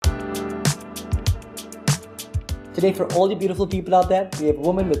Today, for all the beautiful people out there, we have a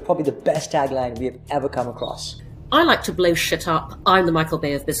woman with probably the best tagline we have ever come across. I like to blow shit up. I'm the Michael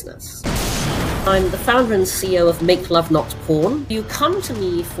Bay of business. I'm the founder and CEO of Make Love Not Porn. You come to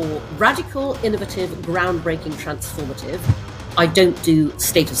me for radical, innovative, groundbreaking, transformative. I don't do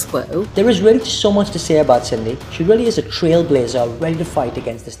status quo. There is really so much to say about Cindy. She really is a trailblazer ready to fight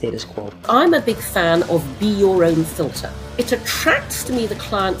against the status quo. I'm a big fan of be your own filter. It attracts to me the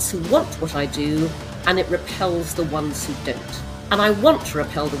clients who want what I do, and it repels the ones who don't. And I want to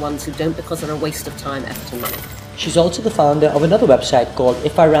repel the ones who don't because they're a waste of time, effort and money. She's also the founder of another website called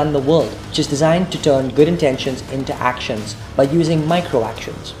If I Ran the World, which is designed to turn good intentions into actions by using micro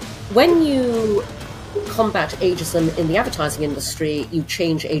actions. When you combat ageism in the advertising industry, you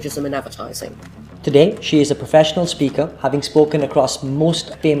change ageism in advertising. Today, she is a professional speaker, having spoken across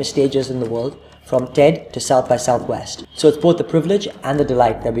most famous stages in the world, from TED to South by Southwest. So it's both a privilege and a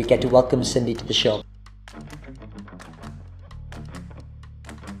delight that we get to welcome Cindy to the show.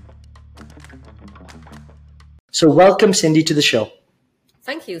 So welcome, Cindy, to the show.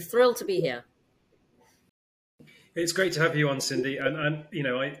 Thank you. Thrilled to be here. It's great to have you on, Cindy. And you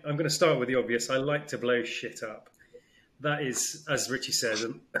know, I'm going to start with the obvious. I like to blow shit up. That is, as Richie says,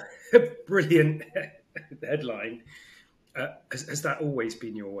 a brilliant headline. Has that always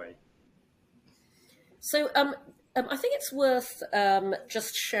been your way? So I think it's worth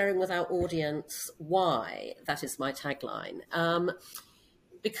just sharing with our audience why that is my tagline.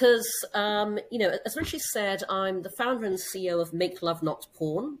 Because, you know, as Richie said, I'm the founder and CEO of Make Love Not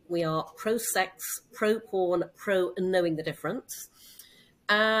Porn. We are pro-sex, pro-porn, pro-knowing the difference.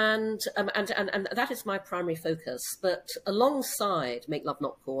 And that is my primary focus. But alongside Make Love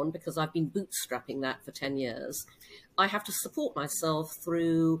Not Porn, because I've been bootstrapping that for 10 years, I have to support myself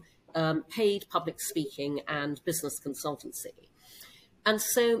through paid public speaking and business consultancy. And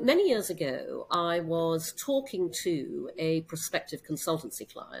so many years ago, I was talking to a prospective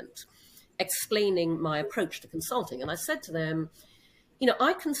consultancy client, explaining my approach to consulting. And I said to them, you know,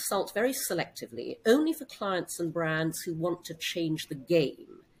 I consult very selectively only for clients and brands who want to change the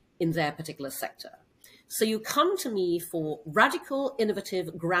game in their particular sector. So you come to me for radical, innovative,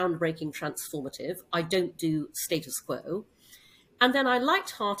 groundbreaking, transformative. I don't do status quo. And then I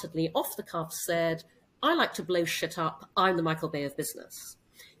lightheartedly, off the cuff, said, I like to blow shit up. I'm the Michael Bay of business.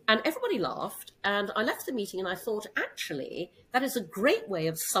 And everybody laughed. And I left the meeting and I thought, actually, that is a great way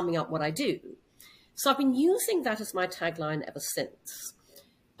of summing up what I do. So I've been using that as my tagline ever since.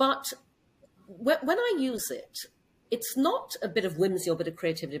 But when I use it, it's not a bit of whimsy or a bit of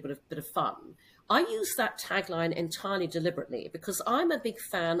creativity, but a bit of fun. I use that tagline entirely deliberately because I'm a big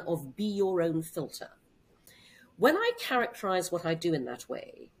fan of be your own filter. When I characterize what I do in that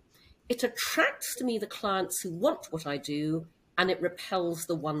way, it attracts to me the clients who want what I do, and it repels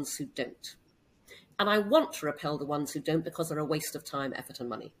the ones who don't. And I want to repel the ones who don't because they're a waste of time, effort, and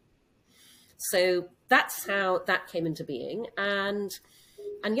money. So that's how that came into being. And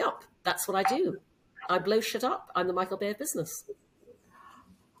yup, that's what I do. I blow shit up. I'm the Michael Bay of business.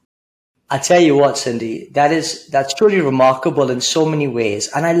 I tell you what, Cindy, that's truly remarkable in so many ways.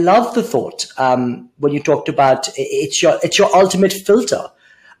 And I love the thought when you talked about it's your ultimate filter.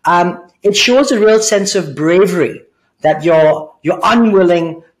 It shows a real sense of bravery that you're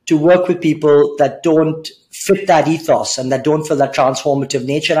unwilling to work with people that don't fit that ethos and that don't feel that transformative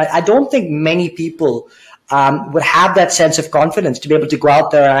nature. I don't think many people would have that sense of confidence to be able to go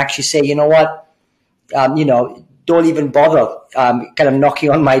out there and actually say, you know what, you know, don't even bother kind of knocking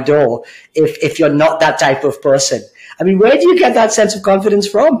on my door if you're not that type of person. I mean, where do you get that sense of confidence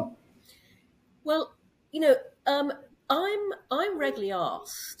from? Well, you know, I'm regularly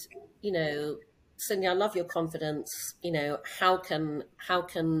asked, you know, Cindy, I love your confidence. You know, how can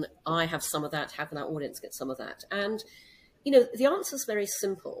I have some of that? How can our audience get some of that? And, you know, the answer is very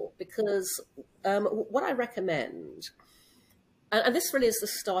simple because what I recommend, and this really is the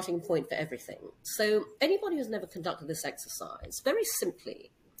starting point for everything. So anybody who's never conducted this exercise, very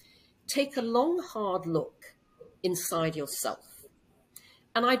simply, take a long, hard look inside yourself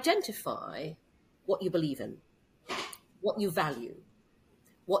and identify what you believe in, what you value,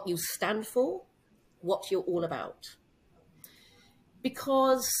 what you stand for, what you're all about.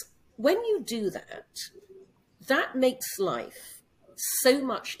 Because when you do that, that makes life so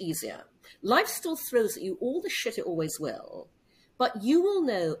much easier. Life still throws at you all the shit it always will, but you will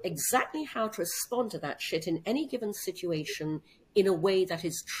know exactly how to respond to that shit in any given situation in a way that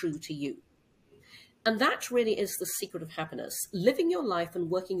is true to you. And that really is the secret of happiness, living your life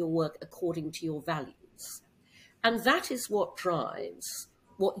and working your work according to your values. And that is what drives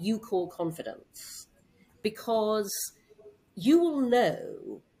what you call confidence, because you will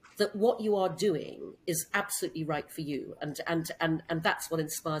know that what you are doing is absolutely right for you, and that's what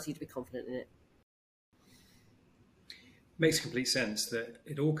inspires you to be confident in it. Makes complete sense that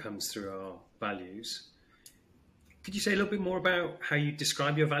it all comes through our values. Could you say a little bit more about how you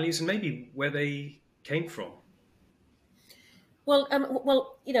describe your values and maybe where they came from? Well,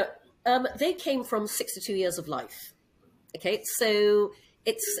 they came from 62 years of life. Okay, so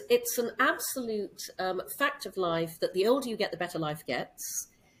it's an absolute fact of life that the older you get, the better life gets.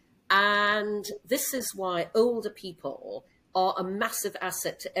 And this is why older people are a massive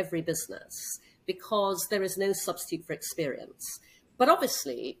asset to every business, because there is no substitute for experience. But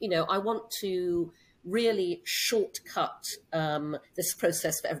obviously, I want to really shortcut this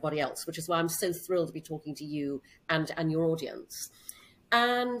process for everybody else, which is why I'm so thrilled to be talking to you and your audience.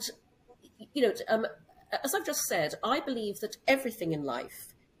 And, as I've just said, I believe that everything in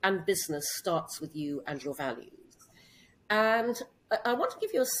life and business starts with you and your values. And I want to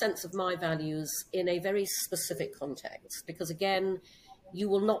give you a sense of my values in a very specific context, because again, you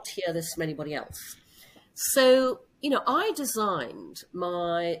will not hear this from anybody else. So, I designed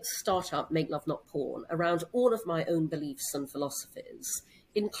my startup, Make Love Not Porn, around all of my own beliefs and philosophies,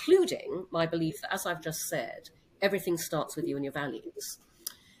 including my belief that, as I've just said, everything starts with you and your values.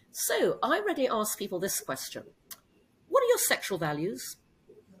 So I already ask people this question: what are your sexual values?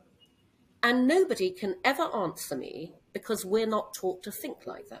 And nobody can ever answer me, because we're not taught to think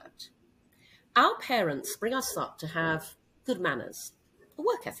like that. Our parents bring us up to have good manners, a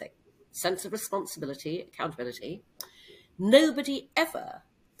work ethic, sense of responsibility, accountability. Nobody ever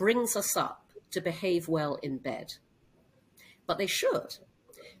brings us up to behave well in bed. But they should,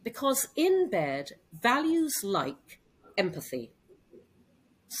 because in bed, values like empathy,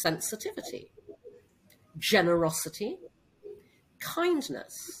 sensitivity, generosity,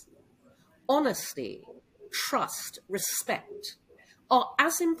 kindness, honesty, trust, respect are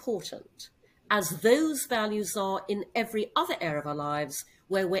as important as those values are in every other area of our lives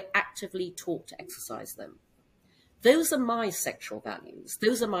where we're actively taught to exercise them. Those are my sexual values.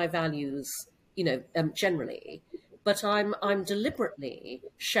 Those are my values, generally. But I'm deliberately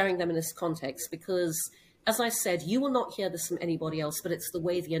sharing them in this context because, as I said, you will not hear this from anybody else, but it's the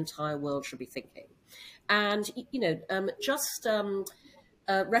way the entire world should be thinking. And,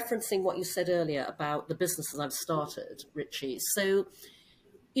 referencing what you said earlier about the businesses I've started, Richie. So,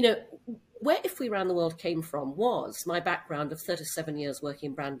 where If We Ran the World came from was my background of 37 years working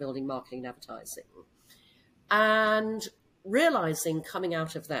in brand building, marketing, and advertising. And realizing coming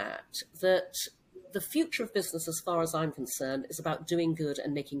out of that the future of business, as far as I'm concerned, is about doing good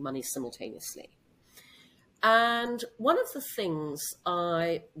and making money simultaneously. And one of the things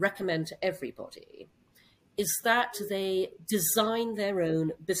I recommend to everybody is that they design their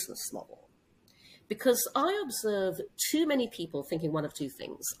own business model. Because I observe too many people thinking one of two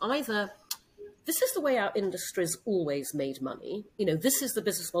things: either this is the way our industry's always made money, this is the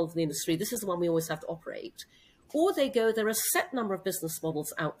business model of the industry, this is the one we always have to operate, or they go, there are a set number of business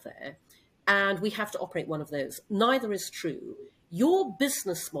models out there and we have to operate one of those. Neither is true. Your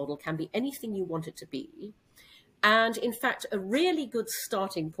business model can be anything you want it to be. And in fact, a really good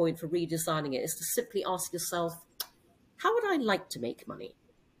starting point for redesigning it is to simply ask yourself, how would I like to make money?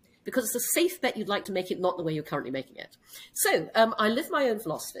 Because it's a safe bet you'd like to make it not the way you're currently making it. So I live my own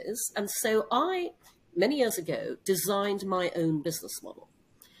philosophies. And so I, many years ago, designed my own business model.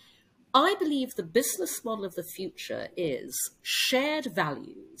 I believe the business model of the future is shared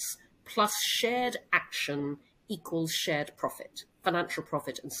values plus shared action equals shared profit, financial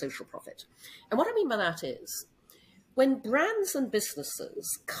profit and social profit. And what I mean by that is, when brands and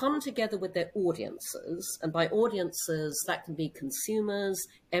businesses come together with their audiences, and by audiences, that can be consumers,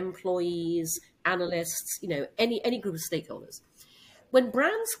 employees, analysts, any group of stakeholders. When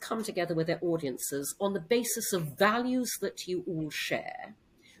brands come together with their audiences on the basis of values that you all share,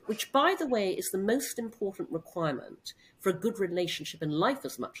 which, by the way, is the most important requirement for a good relationship in life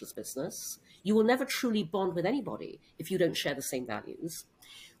as much as business, you will never truly bond with anybody if you don't share the same values.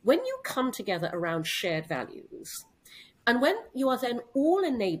 When you come together around shared values, and when you are then all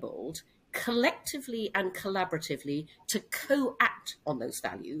enabled collectively and collaboratively to co-act on those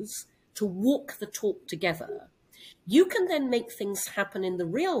values, to walk the talk together, you can then make things happen in the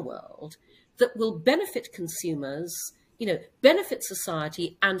real world that will benefit consumers, benefit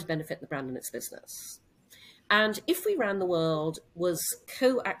society, and benefit the brand and its business. And If We Ran the World was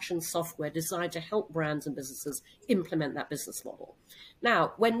co-action software designed to help brands and businesses implement that business model.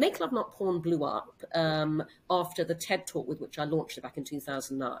 Now, when Make Love Not Porn blew up after the TED Talk with which I launched it back in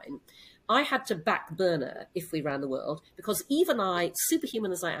 2009, I had to back burner If We Ran the World, because even I,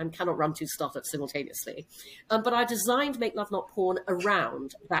 superhuman as I am, cannot run two startups simultaneously. But I designed Make Love Not Porn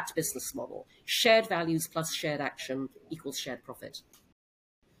around that business model. Shared values plus shared action equals shared profit.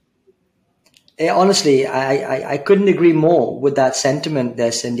 Honestly, I couldn't agree more with that sentiment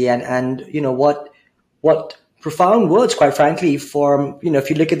there, Cindy. And you know what profound words, quite frankly, for, you know, if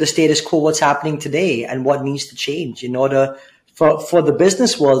you look at the status quo, what's happening today and what needs to change in order for the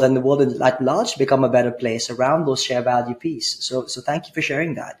business world and the world at large to become a better place around those share value piece. So thank you for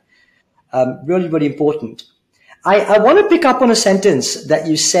sharing that. Really, really important. I want to pick up on a sentence that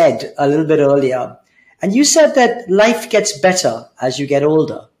you said a little bit earlier. And you said that life gets better as you get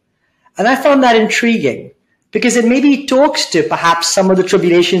older. And I found that intriguing because it maybe talks to perhaps some of the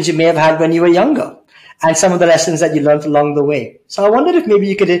tribulations you may have had when you were younger and some of the lessons that you learned along the way. So I wondered if maybe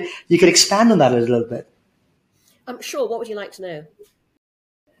you could expand on that a little bit. Sure. What would you like to know?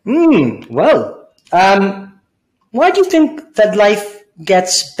 Well, why do you think that life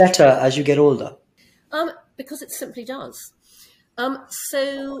gets better as you get older? Because it simply does. And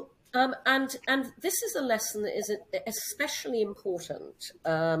this is a lesson that is especially important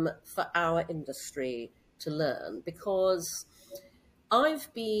for our industry to learn, because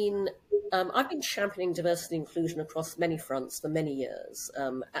I've been championing diversity and inclusion across many fronts for many years,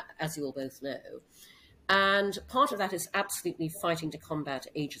 as you all both know. And part of that is absolutely fighting to combat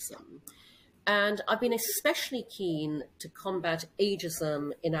ageism. And I've been especially keen to combat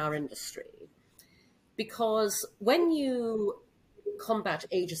ageism in our industry, because when you combat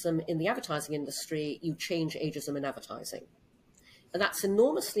ageism in the advertising industry, you change ageism in advertising. And that's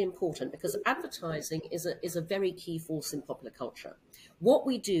enormously important because advertising is a very key force in popular culture. What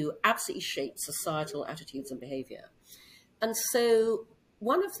we do absolutely shapes societal attitudes and behavior. And so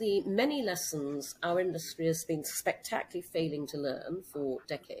one of the many lessons our industry has been spectacularly failing to learn for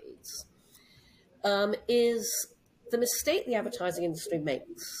decades is the mistake the advertising industry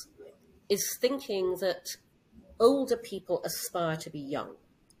makes is thinking that older people aspire to be young.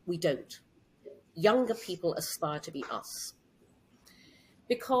 We don't. Younger people aspire to be us.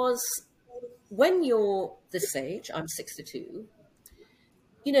 Because when you're this age, I'm 62,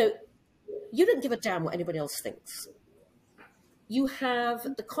 you know, you don't give a damn what anybody else thinks. You have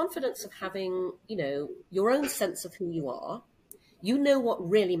the confidence of having, you know, your own sense of who you are. You know what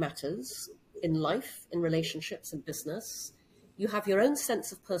really matters in life, in relationships, in business. You have your own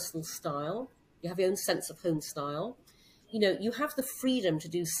sense of personal style. You have your own sense of home style. You know, you have the freedom to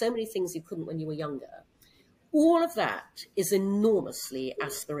do so many things you couldn't when you were younger. All of that is enormously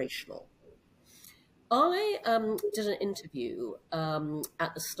aspirational. I did an interview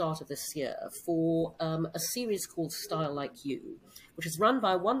at the start of this year for a series called Style Like You, which is run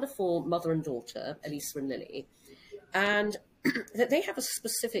by a wonderful mother and daughter, Elisa and Lily. And they have a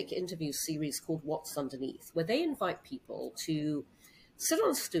specific interview series called What's Underneath, where they invite people to sit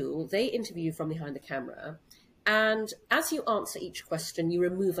on a stool, they interview you from behind the camera, and as you answer each question, you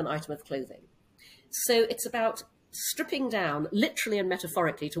remove an item of clothing. So it's about stripping down, literally and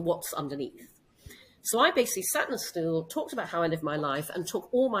metaphorically, to what's underneath. So I basically sat in a stool, talked about how I live my life, and took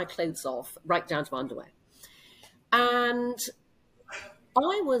all my clothes off, right down to my underwear. And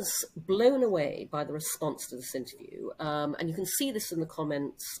I was blown away by the response to this interview. And you can see this in the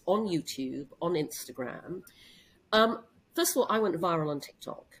comments on YouTube, on Instagram. First of all, I went viral on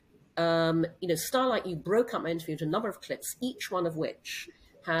TikTok. You know, Style Like You broke up my interview into a number of clips, each one of which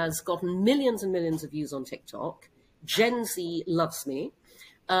has gotten millions and millions of views on TikTok. Gen Z loves me.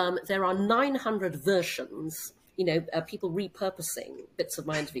 There are 900 versions, you know, people repurposing bits of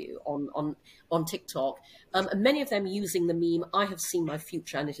my interview on TikTok, and many of them using the meme, I have seen my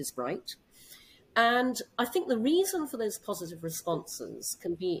future and it is bright. And I think the reason for those positive responses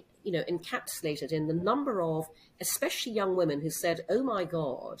can be, you know, encapsulated in the number of, especially young women who said, oh my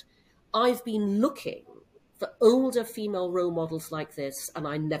God, I've been looking for older female role models like this and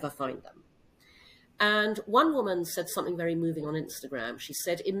I never find them. And one woman said something very moving on Instagram. She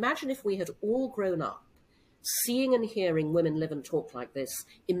said, imagine if we had all grown up seeing and hearing women live and talk like this.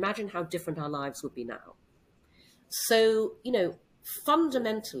 Imagine how different our lives would be now. So, you know,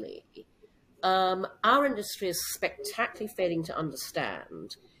 fundamentally, our industry is spectacularly failing to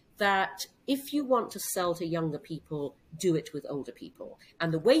understand that if you want to sell to younger people, do it with older people.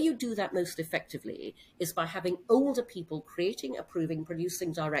 And the way you do that most effectively is by having older people creating, approving,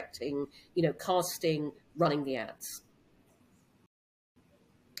 producing, directing, you know, casting, running the ads.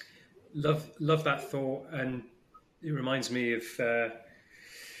 Love that thought. And it reminds me of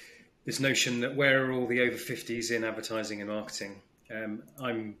this notion that where are all the over 50s in advertising and marketing?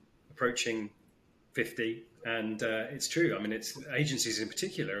 I'm approaching 50, and it's true. I mean, it's agencies in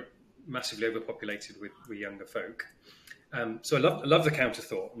particular massively overpopulated with younger folk. So I love the counter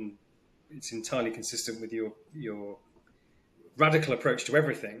thought, and it's entirely consistent with your radical approach to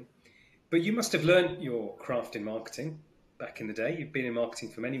everything. But you must have learned your craft in marketing back in the day. You've been in marketing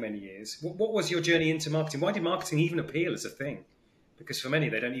for many, many years. What was your journey into marketing? Why did marketing even appeal as a thing? Because for many,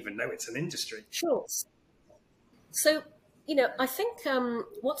 they don't even know it's an industry. Sure. So, I think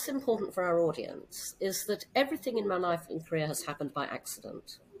what's important for our audience is that everything in my life and career has happened by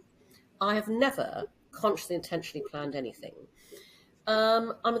accident. I have never consciously, intentionally planned anything.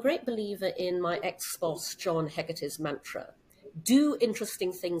 I'm a great believer in my ex-boss, John Hegarty's mantra: do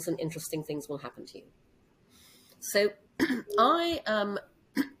interesting things and interesting things will happen to you. So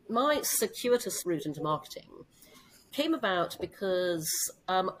my circuitous route into marketing came about because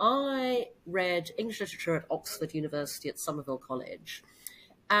I read English literature at Oxford University at Somerville College,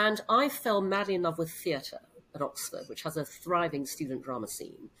 and I fell madly in love with theatre at Oxford, which has a thriving student drama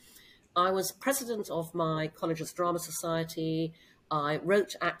scene. I was president of my college's drama society. I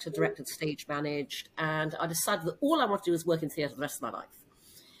wrote, acted, directed, stage managed, and I decided that all I wanted to do was work in theatre the rest of my life.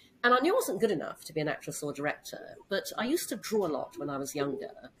 And I knew I wasn't good enough to be an actress or director, but I used to draw a lot when I was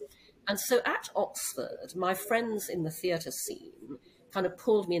younger. And so at Oxford, my friends in the theatre scene kind of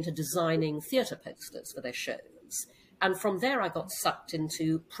pulled me into designing theatre posters for their shows. And from there, I got sucked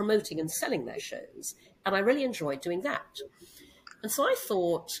into promoting and selling their shows. And I really enjoyed doing that. And so I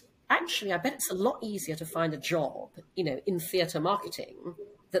thought, actually, I bet it's a lot easier to find a job, in theatre marketing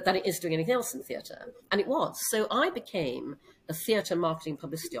than it is doing anything else in theatre. And it was. So I became a theatre marketing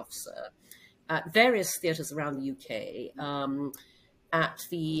publicity officer at various theatres around the UK.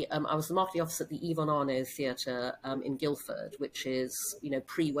 I was the marketing officer at the Yvonne Arnaud Theatre in Guildford, which is,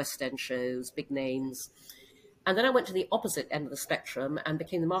 pre-West End shows, big names. And then I went to the opposite end of the spectrum and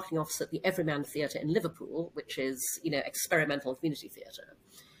became the marketing officer at the Everyman Theatre in Liverpool, which is, experimental community theatre.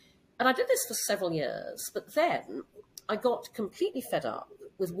 And I did this for several years, but then I got completely fed up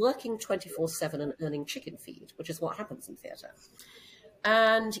with working 24/7 and earning chicken feed, which is what happens in theatre.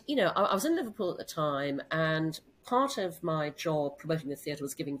 And, I was in Liverpool at the time, and part of my job promoting the theatre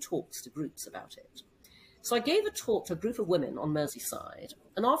was giving talks to groups about it. So I gave a talk to a group of women on Merseyside,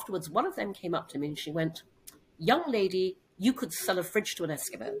 and afterwards one of them came up to me and she went, "Young lady, you could sell a fridge to an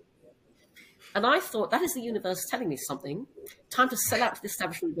Eskimo." And I thought, that is the universe telling me something. Time to sell out to the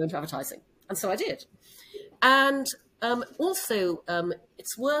establishment and go into advertising. And so I did. And also,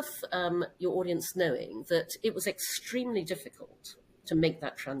 it's worth your audience knowing that it was extremely difficult to make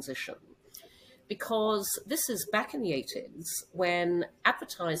that transition, because this is back in the 80s when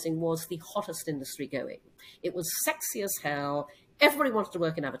advertising was the hottest industry going. It was sexy as hell. Everybody wanted to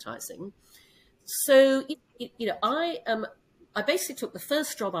work in advertising. So, I basically took the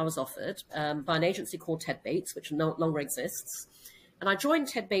first job I was offered by an agency called Ted Bates, which no longer exists. And I joined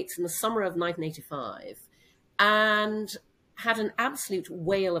Ted Bates in the summer of 1985 and had an absolute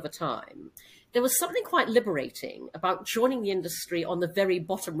whale of a time. There was something quite liberating about joining the industry on the very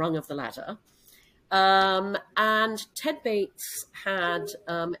bottom rung of the ladder. And Ted Bates had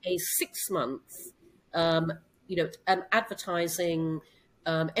a 6-month, advertising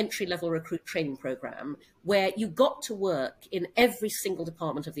entry-level recruit training program where you got to work in every single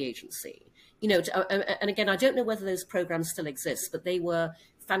department of the agency. And again, I don't know whether those programs still exist, but they were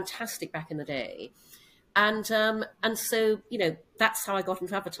fantastic back in the day. And so, that's how I got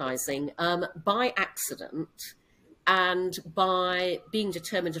into advertising, by accident and by being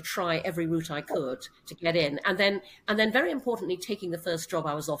determined to try every route I could to get in. And then very importantly, taking the first job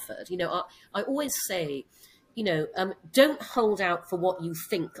I was offered. I always say, don't hold out for what you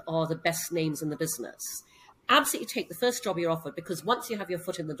think are the best names in the business. Absolutely take the first job you're offered, because once you have your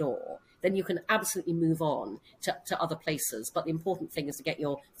foot in the door, then you can absolutely move on to other places. But the important thing is to get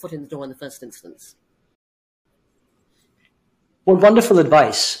your foot in the door in the first instance. Well, wonderful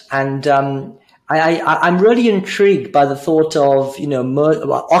advice. And I'm really intrigued by the thought of,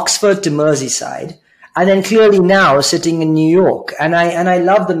 Oxford to Merseyside, and then clearly now sitting in New York. And I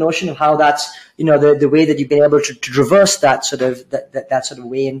love the notion of how that's, the way that you've been able to traverse that sort of, that sort of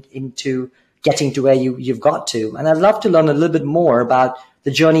way into getting to where you've got to. And I'd love to learn a little bit more about the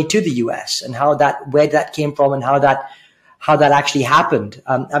journey to the US and where that came from and how that actually happened.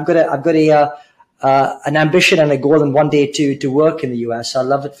 I've got an ambition and a goal in one day to work in the US. I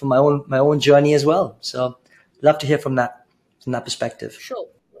love it for my own journey as well. So love to hear from that perspective. Sure.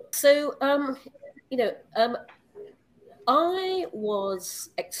 So, I was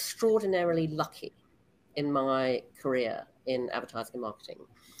extraordinarily lucky in my career in advertising and marketing.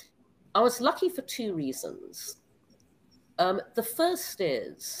 I was lucky for 2 reasons. The first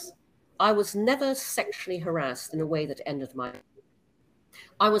is I was never sexually harassed in a way that ended my.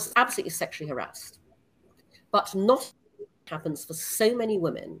 I was absolutely sexually harassed, but not happens for so many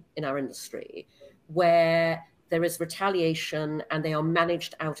women in our industry where there is retaliation and they are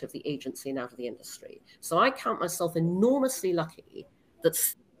managed out of the agency and out of the industry. So I count myself enormously lucky that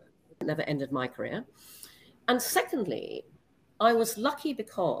never ended my career. And secondly, I was lucky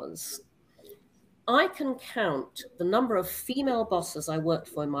because I can count the number of female bosses I worked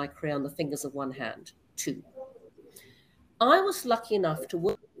for in my career on the fingers of one hand, 2. I was lucky enough to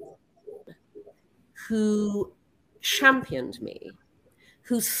work who championed me,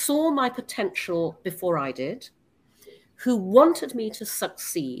 who saw my potential before I did, who wanted me to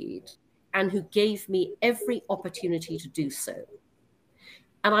succeed, and who gave me every opportunity to do so.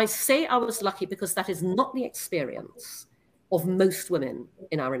 And I say I was lucky because that is not the experience of most women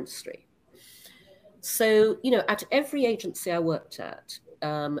in our industry. So, at every agency I worked at,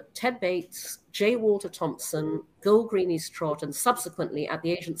 Ted Bates, J. Walter Thompson, Gold Greeny's Trot, and subsequently at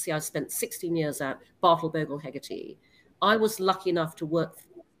the agency I spent 16 years at, Bartle Bogle Hegarty, I was lucky enough to work,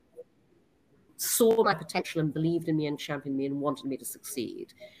 saw my potential and believed in me and championed me and wanted me to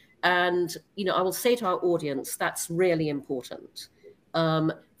succeed. And, I will say to our audience, that's really important.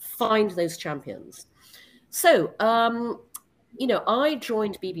 Find those champions. So, I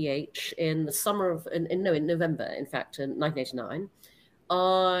joined BBH in the summer of, in November, in fact, in 1989.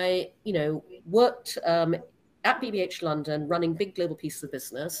 I, worked at BBH London running big global pieces of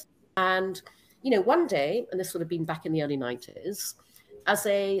business. And, one day, and this would have been back in the early 90s, as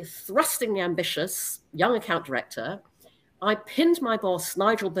a thrustingly ambitious young account director, I pinned my boss,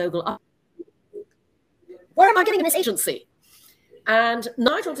 Nigel Bogle, up. Where am I getting in this agency? And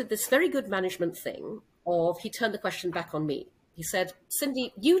Nigel did this very good management thing of, he turned the question back on me. He said,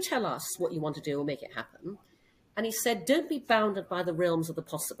 Cindy, you tell us what you want to do, we'll make it happen. And he said, don't be bounded by the realms of the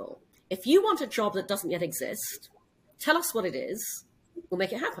possible. If you want a job that doesn't yet exist, tell us what it is, we'll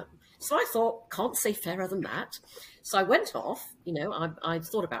make it happen. So I thought, can't say fairer than that. So I went off, I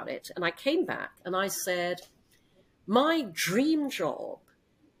thought about it, and I came back and I said, my dream job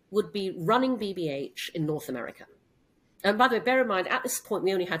would be running BBH in North America. And by the way, bear in mind, at this point,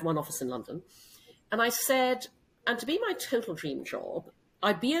 we only had one office in London. And I said, and to be my total dream job,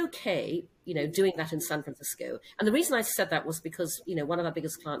 I'd be okay, doing that in San Francisco. And the reason I said that was because, one of our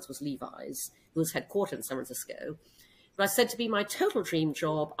biggest clients was Levi's, who was headquartered in San Francisco. But I said to be my total dream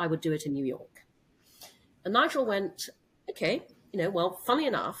job, I would do it in New York. And Nigel went, okay, well, funny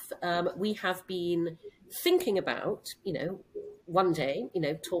enough, we have been thinking about, one day,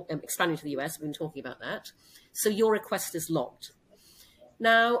 expanding to the US, we've been talking about that. So your request is locked.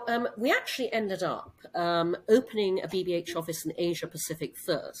 Now, we actually ended up opening a BBH office in Asia Pacific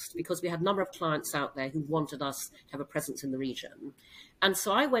first, because we had a number of clients out there who wanted us to have a presence in the region. And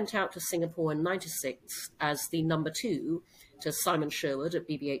so I went out to Singapore in '96 as the number 2 to Simon Sherwood at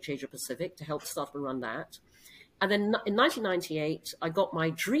BBH Asia Pacific to help start and run that. And then in 1998, I got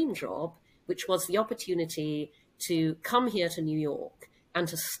my dream job, which was the opportunity to come here to New York and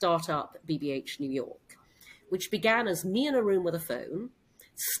to start up BBH New York, which began as me in a room with a phone,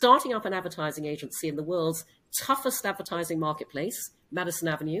 starting up an advertising agency in the world's toughest advertising marketplace, Madison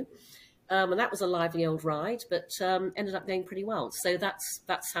Avenue. And that was a lively old ride, but ended up going pretty well. So that's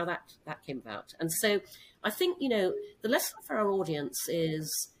how that came about. And so I think, the lesson for our audience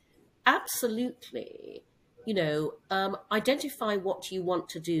is absolutely, identify what you want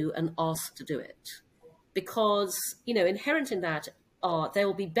to do and ask to do it. Because, inherent in that are, there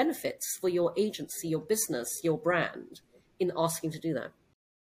will be benefits for your agency, your business, your brand in asking to do that.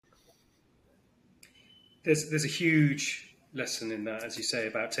 There's a huge lesson in that, as you say,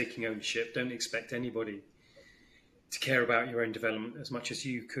 about taking ownership. Don't expect anybody to care about your own development as much as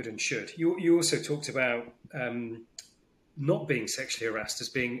you could and should. You also talked about not being sexually harassed as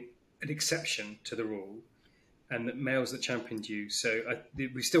being an exception to the rule, and that males that championed you. So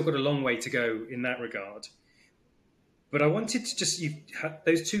we've still got a long way to go in that regard. But I wanted to just, you had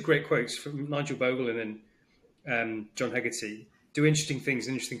those 2 great quotes from Nigel Bogle and then John Hegarty. Do interesting things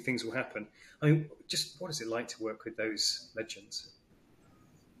will happen. I mean, just what is it like to work with those legends?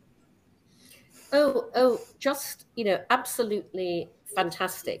 Just, absolutely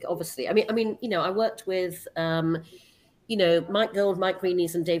fantastic, obviously. I mean, I worked with, Mike Gold, Mike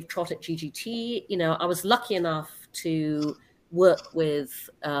Greeny's and Dave Trott at GGT. I was lucky enough to work with,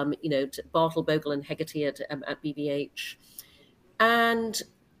 Bartle, Bogle and Hegarty at BBH. And,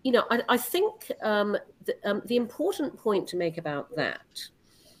 I think the important point to make about that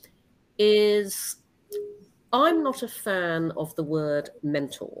is I'm not a fan of the word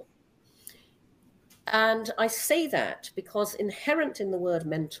mentor. And I say that because inherent in the word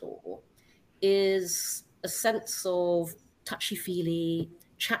mentor is a sense of touchy-feely,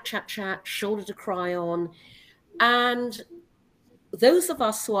 chat, shoulder to cry on. And those of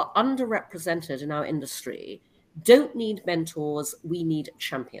us who are underrepresented in our industry don't need mentors, we need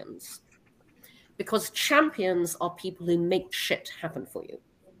champions. Because champions are people who make shit happen for you.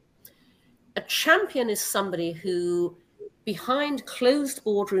 A champion is somebody who, behind closed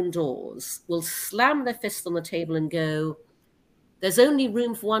boardroom doors, will slam their fist on the table and go, there's only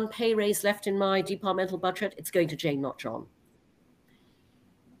room for one pay raise left in my departmental budget. It's going to Jane, not John.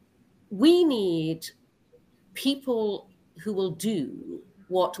 We need people who will do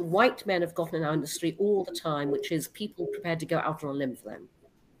what white men have gotten in our industry all the time, which is people prepared to go out on a limb for them.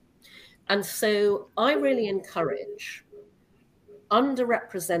 And so I really encourage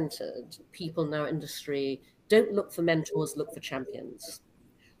underrepresented people in our industry, don't look for mentors, look for champions.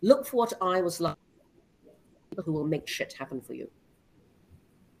 Look for what I was like, people who will make shit happen for you.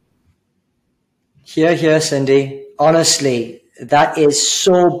 Here, Cindy. Honestly, that is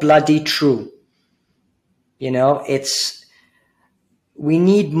so bloody true. You know, we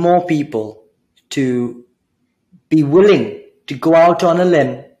need more people to be willing to go out on a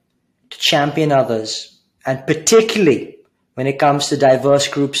limb to champion others. And particularly when it comes to diverse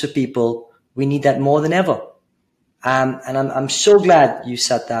groups of people, we need that more than ever. And I'm so glad you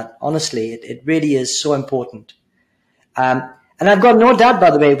said that. Honestly, it really is so important. And I've got no doubt, by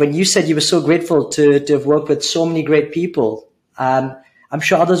the way, when you said you were so grateful to have worked with so many great people, I'm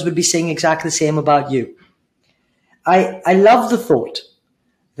sure others would be saying exactly the same about you. I love the thought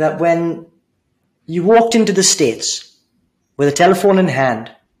that when you walked into the States with a telephone in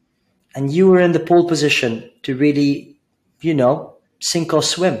hand and you were in the pole position to really, you know, sink or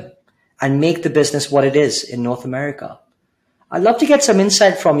swim and make the business what it is in North America. I'd love to get some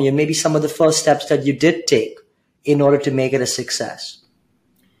insight from you, maybe some of the first steps that you did take in order to make it a success.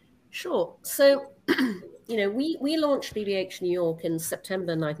 Sure. So, you know, we launched BBH New York in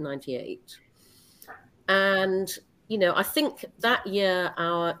September 1998. And, you know, I think that year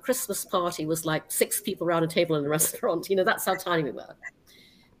our Christmas party was like 6 people around a table in a restaurant. You know, that's how tiny we were.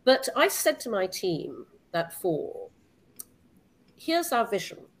 But I said to my team that here's our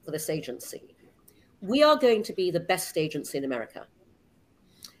vision for this agency. We are going to be the best agency in America.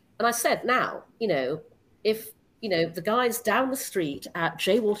 And I said, now, you know, if, you know, the guys down the street at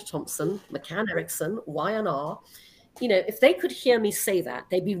J. Walter Thompson, McCann Erickson, Y&R, you know, if they could hear me say that,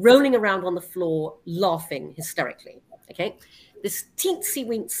 they'd be rolling around on the floor laughing hysterically, okay? This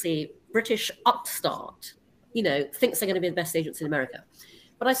teensy-weensy British upstart, you know, thinks they're going to be the best agency in America.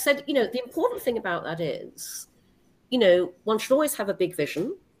 But I said, you know, the important thing about that is, you know, one should always have a big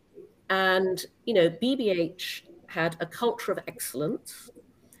vision. And, you know, BBH had a culture of excellence.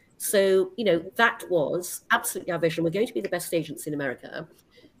 So, you know, that was absolutely our vision. We're going to be the best agency in America.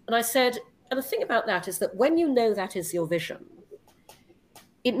 And I said, and the thing about that is that when you know that is your vision,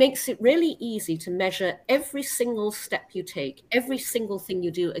 it makes it really easy to measure every single step you take, every single thing you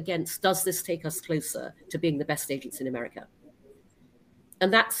do against, does this take us closer to being the best agency in America?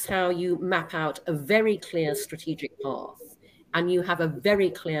 And that's how you map out a very clear strategic path. And you have a very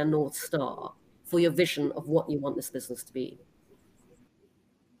clear North Star for your vision of what you want this business to be.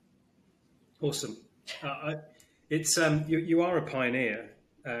 Awesome. It's you are a pioneer,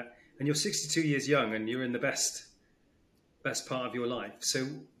 and you're 62 years young, and you're in the best part of your life. So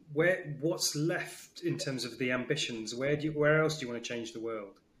what's left in terms of the ambitions? Where else do you want to change the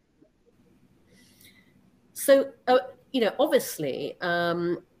world? So you know, obviously,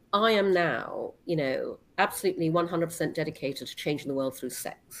 I am now, you know, absolutely 100% dedicated to changing the world through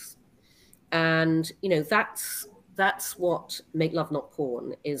sex. And, you know, that's what Make Love Not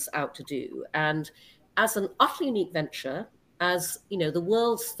Porn is out to do. And as an utterly unique venture, as, you know, the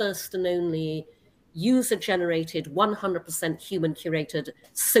world's first and only user-generated, 100% human-curated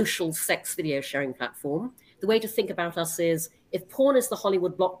social sex video sharing platform, the way to think about us is, if porn is the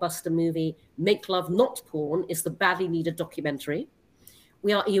Hollywood blockbuster movie, Make Love Not Porn is the badly needed documentary.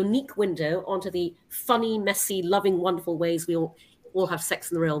 We are a unique window onto the funny, messy, loving, wonderful ways we all have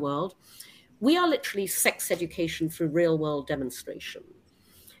sex in the real world. We are literally sex education through real world demonstration.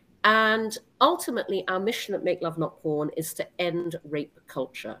 And ultimately, our mission at Make Love Not Porn is to end rape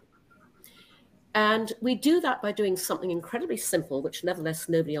culture. And we do that by doing something incredibly simple, which nevertheless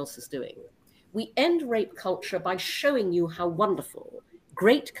nobody else is doing. We end rape culture by showing you how wonderful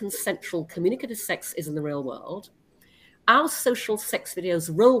great consensual communicative sex is in the real world. Our social sex videos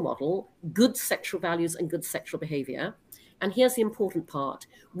role model good sexual values and good sexual behavior. And here's the important part.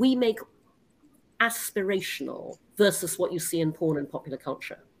 We make aspirational versus what you see in porn and popular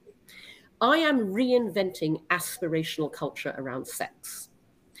culture. I am reinventing aspirational culture around sex.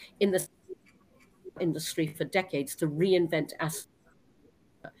 In the industry for decades to reinvent us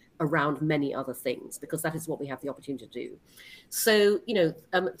around many other things, because that is what we have the opportunity to do. So,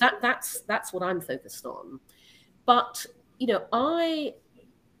 that's what I'm focused on. But, I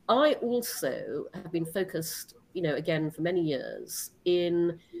also have been focused, again, for many years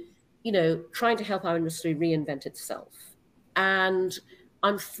in, trying to help our industry reinvent itself. And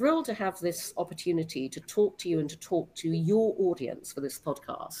I'm thrilled to have this opportunity to talk to you and to talk to your audience for this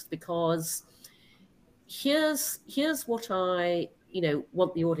podcast, because here's what I,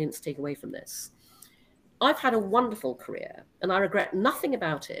 want the audience to take away from this. I've had a wonderful career and I regret nothing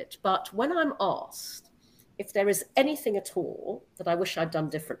about it. But when I'm asked if there is anything at all that I wish I'd done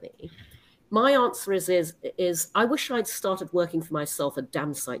differently, my answer is I wish I'd started working for myself a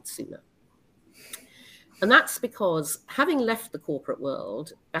damn sight sooner. And that's because, having left the corporate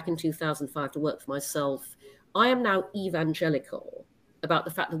world back in 2005 to work for myself, I am now evangelical about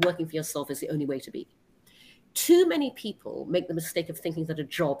the fact that working for yourself is the only way to be. Too many people make the mistake of thinking that a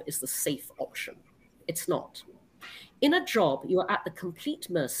job is the safe option. It's not. In a job, you are at the complete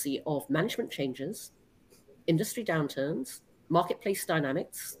mercy of management changes, industry downturns, marketplace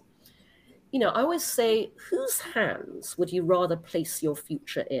dynamics. I always say, whose hands would you rather place your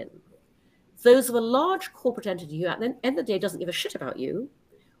future in? Those of a large corporate entity who at the end of the day doesn't give a shit about you,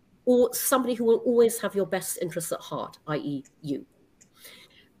 or somebody who will always have your best interests at heart, i.e. you?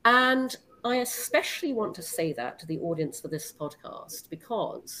 And I especially want to say that to the audience for this podcast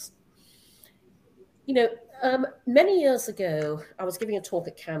because, many years ago, I was giving a talk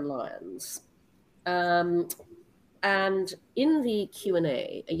at Cannes Lions, and in the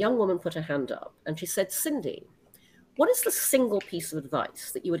Q&A, a young woman put her hand up and she said, Cindy, what is the single piece of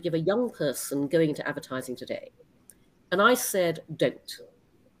advice that you would give a young person going into advertising today? And I said, don't.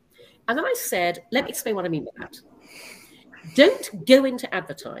 And then I said, let me explain what I mean by that. Don't go into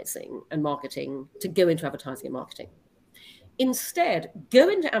advertising and marketing to go into advertising and marketing. Instead, go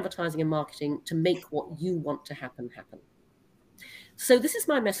into advertising and marketing to make what you want to happen. So this is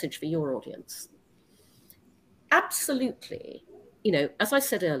my message for your audience. Absolutely, as I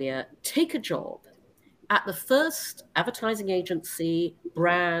said earlier, take a job at the first advertising agency,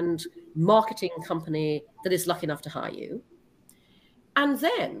 brand, marketing company that is lucky enough to hire you. And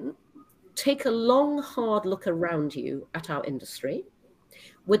then take a long, hard look around you at our industry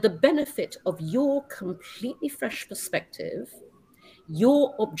with the benefit of your completely fresh perspective,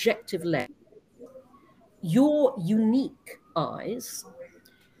 your objective lens, your unique eyes,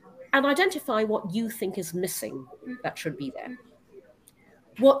 and identify what you think is missing that should be there.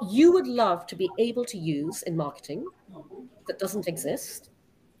 What you would love to be able to use in marketing that doesn't exist.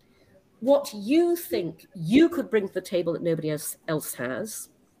 What you think you could bring to the table that nobody else has.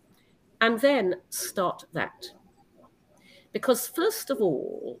 And then start that. Because first of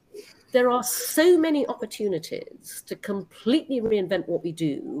all, there are so many opportunities to completely reinvent what we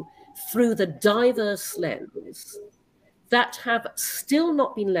do through the diverse lens that have still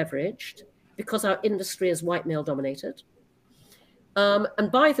not been leveraged because our industry is white male dominated.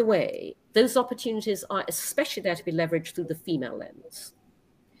 And by the way, those opportunities are especially there to be leveraged through the female lens,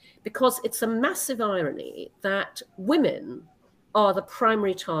 because it's a massive irony that women are the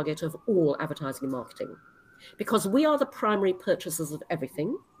primary target of all advertising and marketing, because we are the primary purchasers of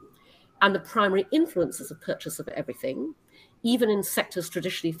everything and the primary influencers of purchase of everything, even in sectors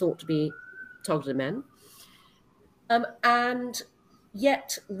traditionally thought to be targeted men. And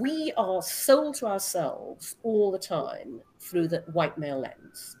yet we are sold to ourselves all the time through the white male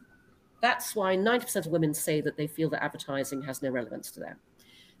lens. That's why 90% of women say that they feel that advertising has no relevance to them.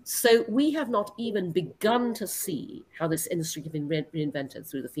 So we have not even begun to see how this industry can be reinvented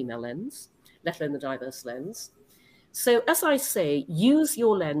through the female lens, let alone the diverse lens. So as I say, use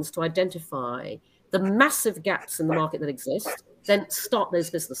your lens to identify the massive gaps in the market that exist, then start those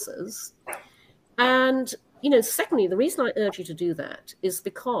businesses. And secondly, the reason I urge you to do that is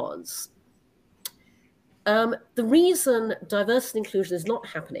because the reason diversity and inclusion is not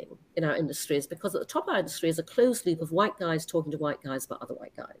happening in our industry is because at the top of our industry is a closed loop of white guys talking to white guys about other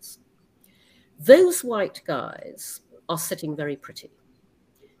white guys. Those white guys are sitting very pretty.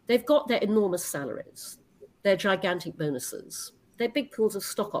 They've got their enormous salaries, their gigantic bonuses, their big pools of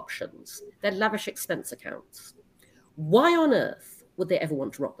stock options, their lavish expense accounts. Why on earth would they ever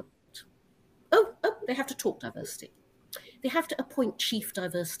want to rock the boat? Oh, they have to talk diversity. They have to appoint chief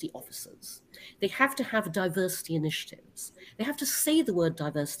diversity officers. They have to have diversity initiatives. They have to say the word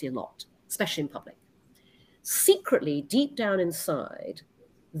diversity a lot, especially in public. Secretly, deep down inside,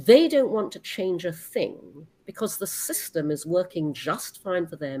 they don't want to change a thing because the system is working just fine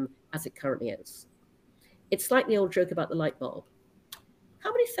for them as it currently is. It's like the old joke about the light bulb.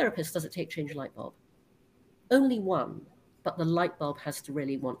 How many therapists does it take to change a light bulb? only one, but the light bulb has to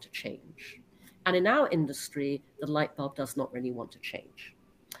really want to change. And in our industry, the light bulb does not really want to change.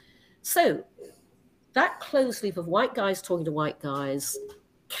 So that closed loop of white guys talking to white guys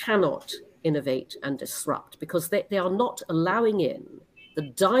cannot innovate and disrupt, because they are not allowing in the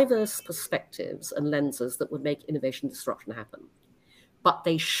diverse perspectives and lenses that would make innovation disruption happen. But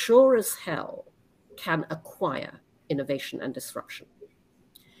they sure as hell can acquire innovation and disruption.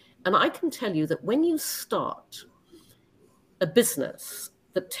 And I can tell you that when you start a business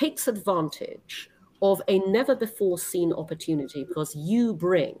that takes advantage of a never before seen opportunity because you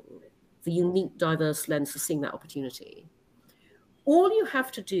bring the unique, diverse lens to seeing that opportunity, all you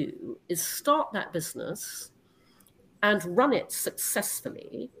have to do is start that business and run it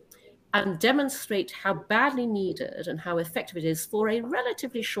successfully and demonstrate how badly needed and how effective it is for a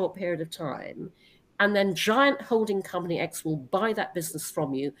relatively short period of time. And then giant holding company X will buy that business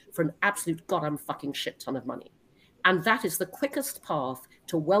from you for an absolute goddamn fucking shit ton of money. And that is the quickest path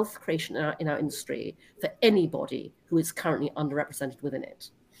to wealth creation in our industry for anybody who is currently underrepresented within it.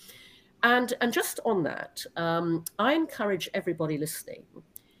 And just on that, I encourage everybody listening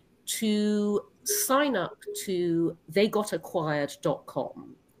to sign up to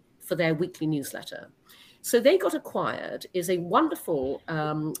theygotakquired.com for their weekly newsletter. So They Got Acquired is a wonderful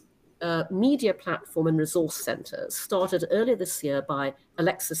media platform and resource center started earlier this year by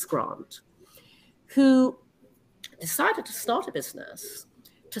Alexis Grant, who decided to start a business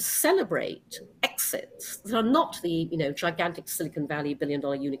to celebrate exits that are not the gigantic Silicon Valley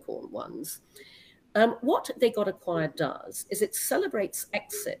billion-dollar unicorn ones. What They Got Acquired does is it celebrates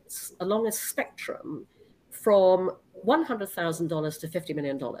exits along a spectrum from $100,000 to $50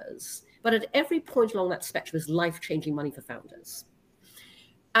 million. But at every point along that spectrum is life-changing money for founders.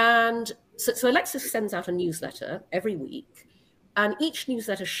 And so Alexis sends out a newsletter every week, and each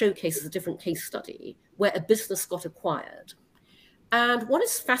newsletter showcases a different case study where a business got acquired. And what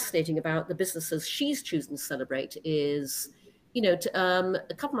is fascinating about the businesses she's choosing to celebrate is,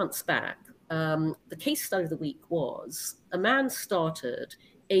 a couple months back, the case study of the week was a man started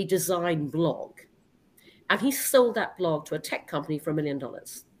a design blog, and he sold that blog to a tech company for $1 million.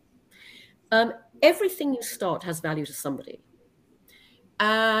 Everything you start has value to somebody.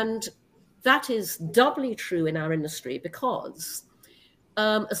 And that is doubly true in our industry because,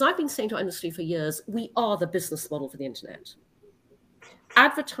 as I've been saying to our industry for years, we are the business model for the internet.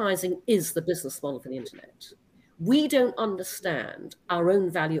 Advertising is the business model for the internet. We don't understand our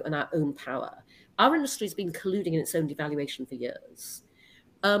own value and our own power. Our industry has been colluding in its own devaluation for years.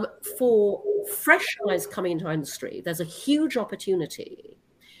 For fresh eyes coming into our industry, there's a huge opportunity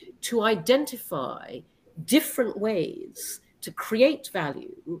to identify different ways to create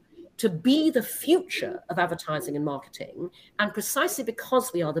value, to be the future of advertising and marketing. And precisely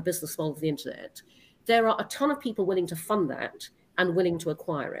because we are the business model of the internet, there are a ton of people willing to fund that and willing to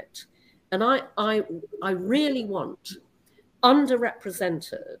acquire it. And I really want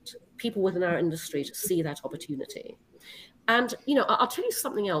underrepresented people within our industry to see that opportunity. And, I'll tell you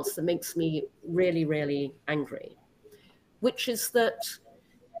something else that makes me really, really angry, which is that,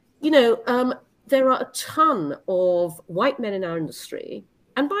 there are a ton of white men in our industry,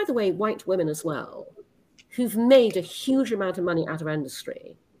 and by the way, white women as well, who've made a huge amount of money out of our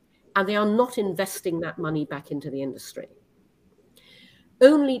industry, and they are not investing that money back into the industry.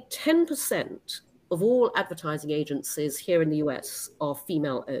 Only 10% of all advertising agencies here in the US are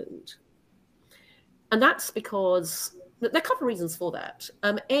female owned. And that's because there are a couple of reasons for that.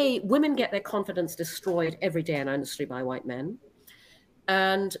 Women get their confidence destroyed every day in our industry by white men.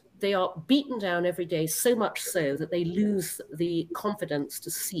 And they are beaten down every day, so much so that they lose the confidence to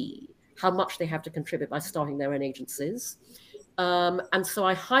see how much they have to contribute by starting their own agencies. And so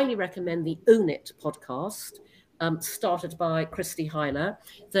I highly recommend the Own It podcast, started by Christy Heiler,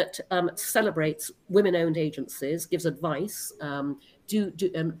 that celebrates women-owned agencies, gives advice. Do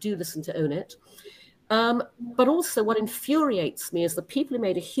listen to Own It. But also what infuriates me is the people who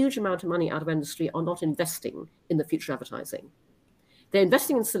made a huge amount of money out of industry are not investing in the future of advertising. They're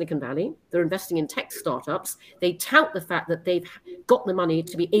investing in Silicon Valley. They're investing in tech startups. They tout the fact that they've got the money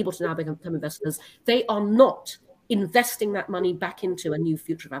to be able to now become investors. They are not investing that money back into a new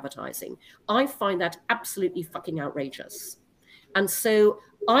future of advertising. I find that absolutely fucking outrageous. And so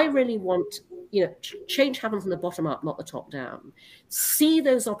I really want, change happens from the bottom up, not the top down. See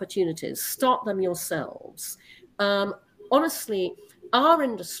those opportunities, start them yourselves. Honestly, our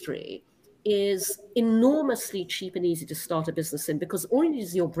industry is enormously cheap and easy to start a business in because all you need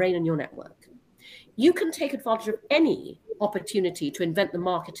is your brain and your network. You can take advantage of any opportunity to invent the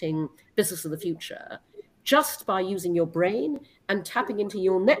marketing business of the future just by using your brain and tapping into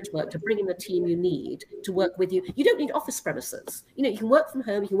your network to bring in the team you need to work with you. You don't need office premises. You know, you can work from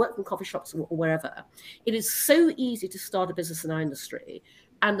home, you can work from coffee shops or wherever. It is so easy to start a business in our industry,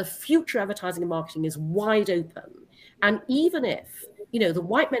 and the future advertising and marketing is wide open. And even if, you know, the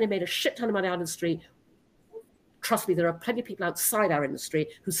white men have made a shit ton of money out of the industry, trust me, there are plenty of people outside our industry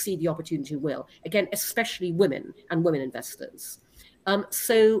who see the opportunity and will. Again, especially women and women investors.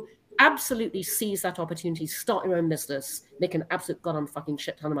 So absolutely seize that opportunity, start your own business, make an absolute goddamn fucking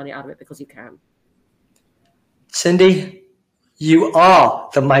shit ton of money out of it because you can. Cindy, you are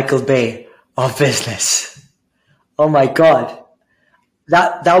the Michael Bay of business. Oh my God.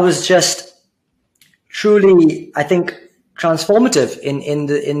 That was just truly, I think, transformative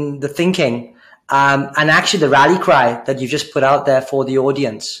in the thinking, and actually the rally cry that you've just put out there for the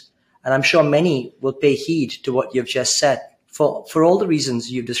audience. And I'm sure many will pay heed to what you've just said for all the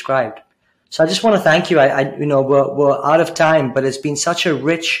reasons you've described. So I just want to thank you. You know, we're out of time, but it's been such a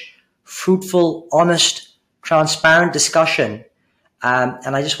rich, fruitful, honest, transparent discussion.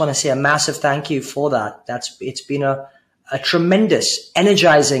 And I just want to say a massive thank you for that. It's been a tremendous,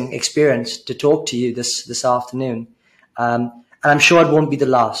 energizing experience to talk to you this afternoon. And I'm sure it won't be the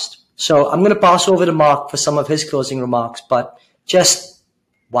last. So I'm going to pass over to Mark for some of his closing remarks, but just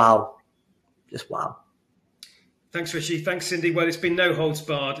wow. Just wow. Thanks, Richie. Thanks, Cindy. Well, it's been no holds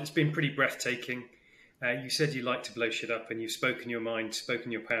barred. It's been pretty breathtaking. You said you like to blow shit up, and you've spoken your mind,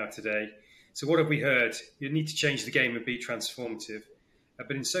 spoken your power today. So what have we heard? You need to change the game and be transformative.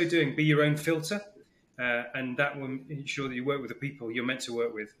 But in so doing, be your own filter. And that will ensure that you work with the people you're meant to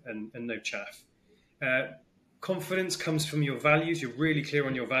work with, and no chaff. Confidence comes from your values. You're really clear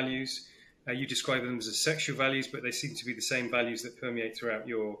on your values. You describe them as sexual values, but they seem to be the same values that permeate throughout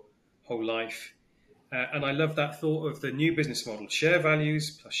your whole life. And I love that thought of the new business model. Share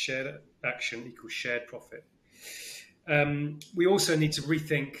values plus shared action equals shared profit. We also need to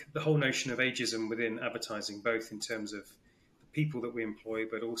rethink the whole notion of ageism within advertising, both in terms of the people that we employ,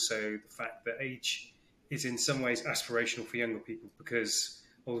 but also the fact that age is in some ways aspirational for younger people, because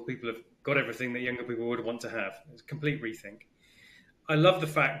older people have got everything that younger people would want to have. It's a complete rethink. I love the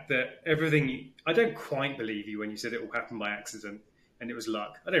fact that I don't quite believe you when you said it all happened by accident and it was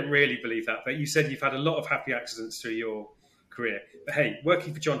luck. I don't really believe that, but you said you've had a lot of happy accidents through your career. But hey,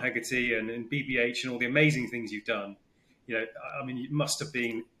 working for John Hegarty and BBH and all the amazing things you've done, you know, I mean, it must have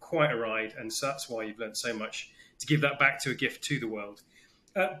been quite a ride, and so that's why you've learned so much to give that back to a gift to the world.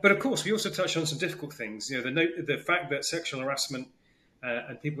 But of course, we also touched on some difficult things. You know, the fact that sexual harassment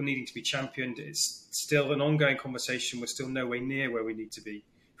and people needing to be championed, it's still an ongoing conversation. We're still nowhere near where we need to be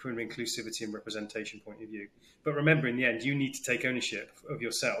from an inclusivity and representation point of view. But remember, in the end, you need to take ownership of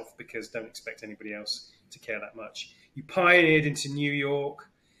yourself, because don't expect anybody else to care that much. You pioneered into New York.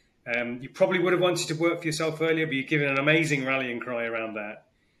 You probably would have wanted to work for yourself earlier, but you've given an amazing rallying cry around that.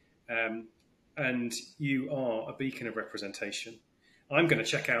 And you are a beacon of representation. I'm going to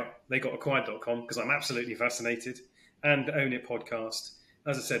check out theygotakquired.com because I'm absolutely fascinated, and Own It podcast.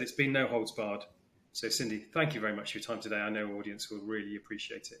 As I said, it's been no holds barred. So, Cindy, thank you very much for your time today. I know our audience will really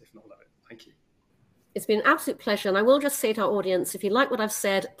appreciate it, if not love it. Thank you. It's been an absolute pleasure. And I will just say to our audience, if you like what I've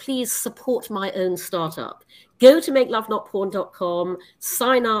said, please support my own startup. Go to makelovenotporn.com,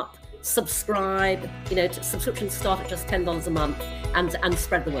 sign up, subscribe. You know, subscriptions start at just $10 a month, and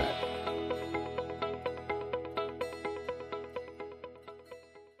spread the word.